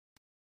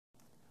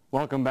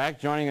Welcome back.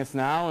 Joining us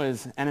now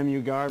is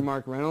NMU guard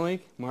Marc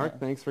Renelique. Marc,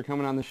 thanks for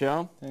coming on the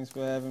show. Thanks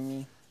for having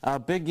me.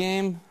 Big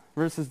game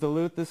versus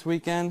Duluth this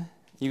weekend.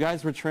 You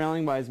guys were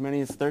trailing by as many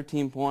as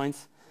 13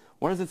 points.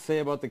 What does it say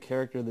about the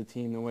character of the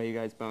team, the way you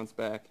guys bounced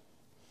back?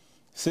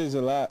 It says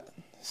a lot,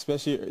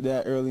 especially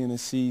that early in the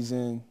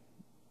season.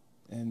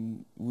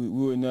 And we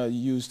were not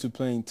used to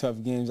playing tough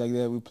games like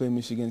that. We played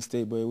Michigan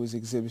State, but it was an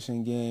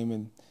exhibition game,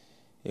 and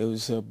it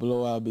was a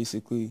blowout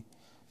basically.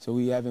 So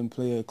we haven't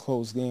played a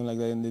close game like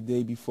that. And the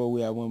day before,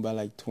 we had won by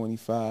like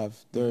 25,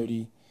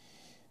 30.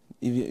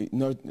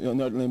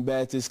 Northland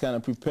Baptist kind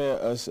of prepared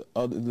us,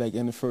 like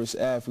in the first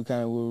half. We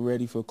kind of were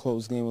ready for a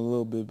close game a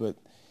little bit, but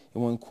it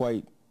wasn't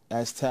quite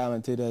as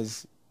talented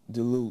as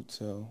Duluth.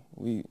 So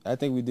I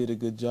think we did a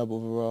good job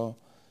overall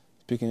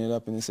picking it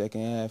up in the second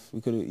half. We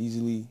could have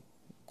easily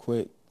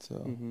quit.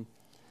 So.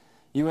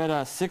 You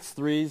had 6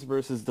 threes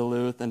versus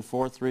Duluth and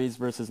 4 threes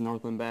versus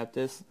Northland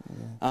Baptist.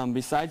 Yeah.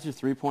 Besides your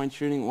three-point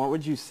shooting, what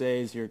would you say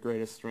is your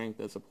greatest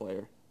strength as a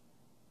player?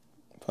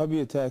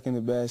 Probably attacking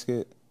the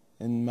basket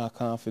and my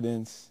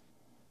confidence.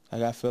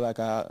 Like I feel like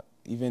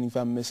even if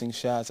I'm missing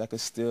shots, I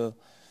could still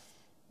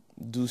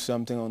do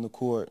something on the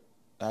court.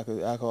 I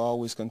could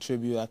always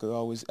contribute. I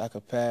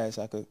could pass.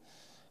 I could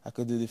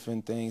do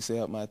different things to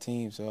help my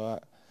team. So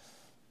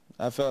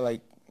I felt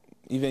like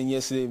even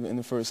yesterday in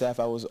the first half,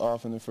 I was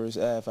off in the first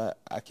half.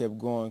 I kept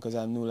going because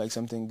I knew like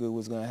something good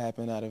was going to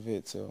happen out of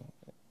it. So,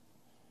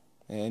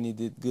 and he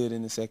did good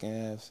in the second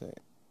half. So.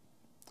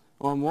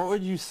 What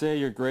would you say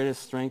your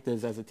greatest strength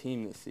is as a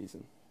team this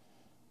season?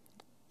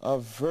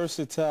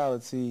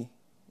 Versatility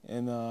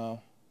and a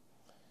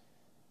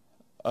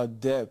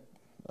depth.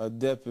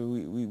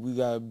 We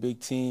got a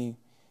big team.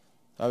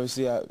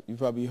 Obviously, you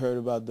probably heard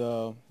about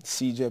the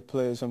CJ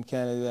players from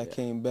Canada that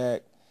came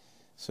back.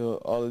 So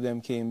all of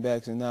them came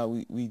back, so now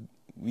we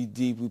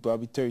deep. We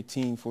probably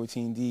 13,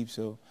 14 deep,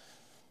 so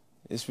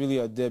it's really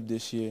our depth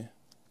this year.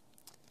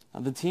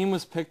 The team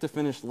was picked to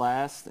finish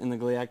last in the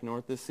GLIAC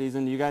North this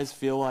season. Do you guys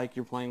feel like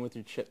you're playing with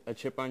a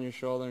chip on your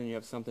shoulder and you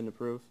have something to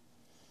prove?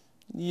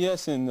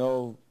 Yes and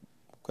no,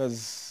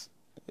 because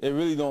it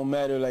really don't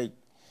matter. Like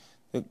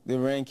the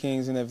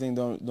rankings and everything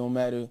don't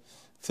matter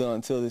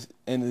until the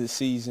end of the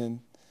season,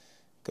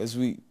 because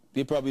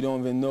they probably don't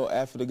even know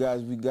after the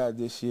guys we got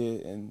this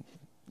year, and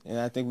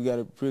I think we got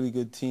a pretty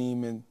good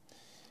team, and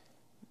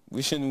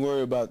we shouldn't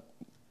worry about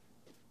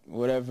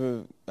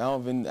whatever. I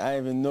didn't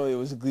even know it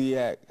was a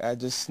GLIAC. I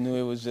just knew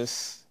it was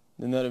just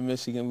another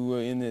Michigan. We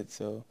were in it,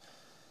 so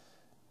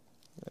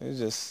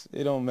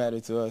it don't matter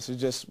to us. We're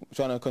just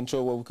trying to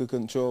control what we could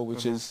control,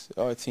 which is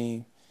our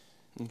team.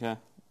 Okay.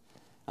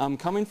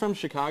 Coming from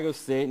Chicago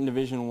State in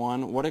Division I,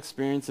 what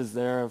experiences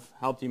there have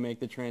helped you make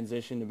the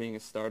transition to being a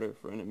starter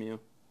for NMU?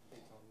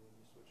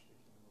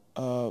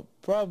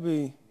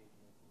 Probably.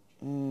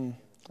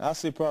 I'll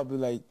say probably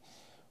like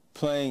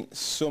playing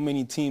so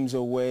many teams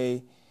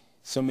away,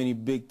 so many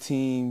big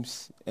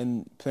teams,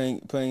 and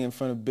playing in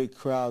front of big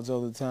crowds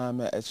all the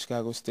time at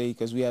Chicago State,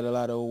 because we had a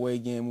lot of away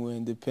games. We were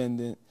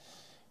independent.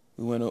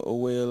 We went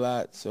away a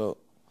lot. So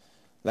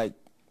like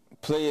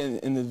playing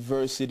in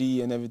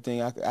adversity and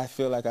everything, I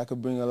feel like I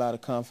could bring a lot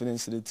of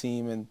confidence to the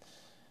team, and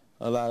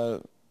a lot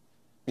of,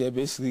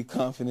 basically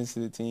confidence to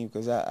the team,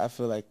 because I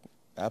feel like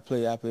I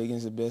play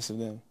against the best of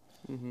them.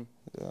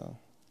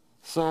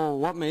 So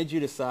what made you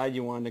decide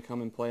you wanted to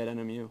come and play at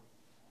NMU?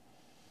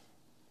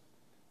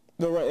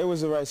 It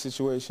was the right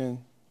situation.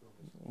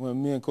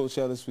 When me and Coach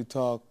Ellis, we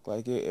talked,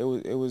 like it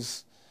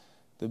was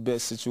the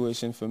best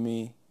situation for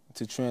me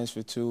to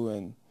transfer to,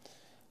 and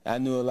I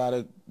knew a lot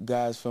of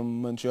guys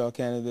from Montreal,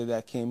 Canada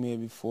that came here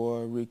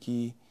before,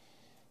 Ricky,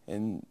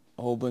 and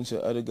a whole bunch of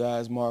other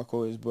guys,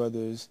 Marco, his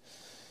brothers.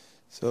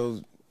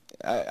 So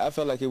I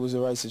felt like it was the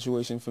right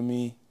situation for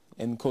me,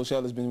 and Coach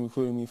Ellis has been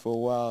recruiting me for a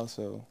while,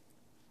 so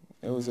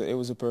it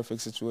was a perfect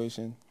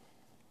situation.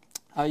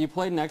 You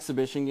played an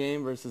exhibition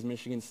game versus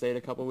Michigan State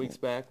a couple weeks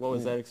back. What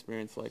was that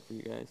experience like for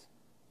you guys?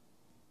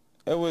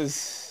 It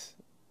was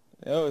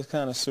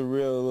kind of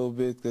surreal a little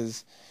bit,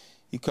 because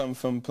you come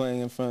from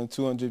playing in front of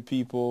 200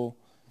 people,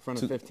 in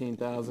front of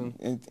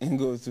 15,000, and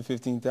go to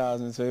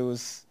 15,000. So it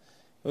was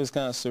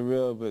kind of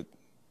surreal. But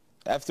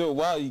after a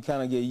while, you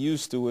kind of get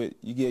used to it.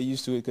 You get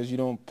used to it because you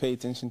don't pay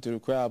attention to the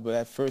crowd. But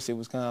at first, it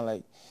was kind of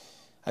like,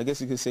 I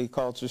guess you could say,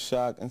 culture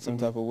shock in some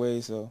type of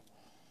way. So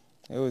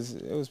it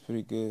was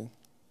pretty good.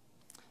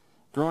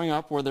 Growing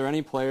up, were there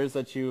any players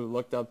that you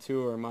looked up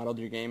to or modeled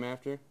your game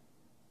after?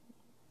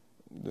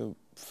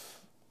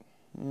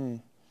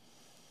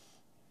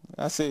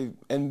 I say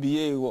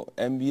NBA. Well,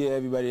 NBA,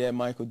 everybody had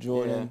Michael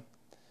Jordan.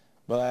 Yeah.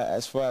 But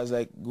as far as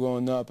like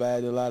growing up, I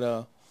had a lot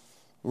of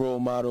role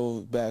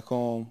models back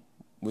home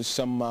with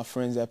some of my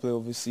friends that play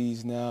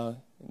overseas now.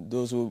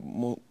 Those were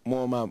more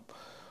of my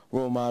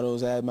role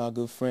models. I had my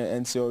good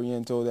friend Enzo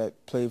Oriento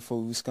that played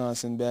for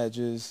Wisconsin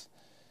Badgers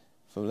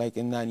for like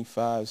in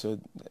 '95. So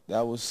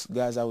that was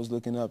guys I was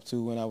looking up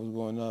to when I was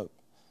growing up.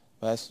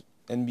 But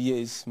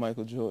NBA's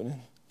Michael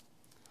Jordan.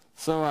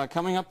 So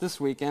coming up this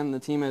weekend, the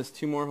team has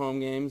 2 more home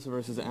games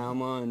versus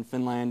Alma and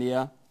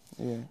Finlandia.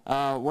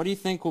 Yeah. What do you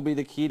think will be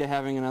the key to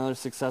having another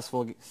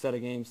successful set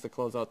of games to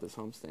close out this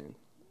homestand?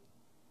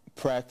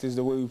 Practice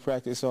the way we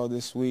practice all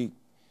this week,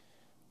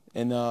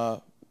 and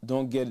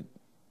don't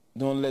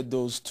let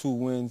those 2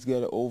 wins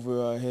get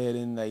over our head,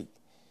 and like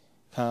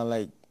kind of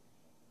like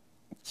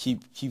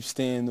keep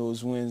staying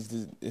those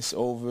wins. It's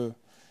over.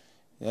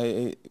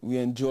 We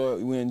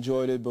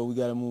enjoyed it, but we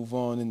got to move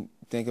on and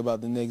think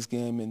about the next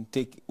game and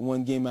take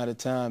one game at a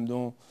time.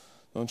 Don't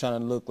try to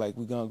look like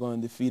we're gonna go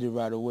and defeat it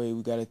right away.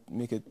 We got to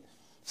make it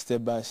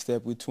step by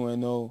step. We're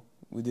 2-0.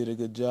 We did a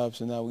good job,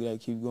 so now we got to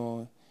keep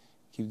going,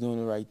 keep doing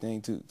the right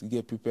thing to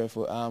get prepared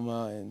for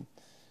Alma and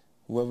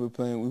whoever we're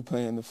playing. We're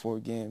playing the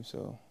 4th game,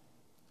 so.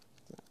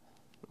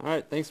 All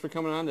right, thanks for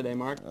coming on today,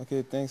 Marc.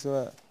 Okay, thanks a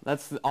lot.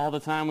 That's all the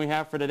time we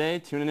have for today.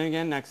 Tune in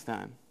again next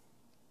time.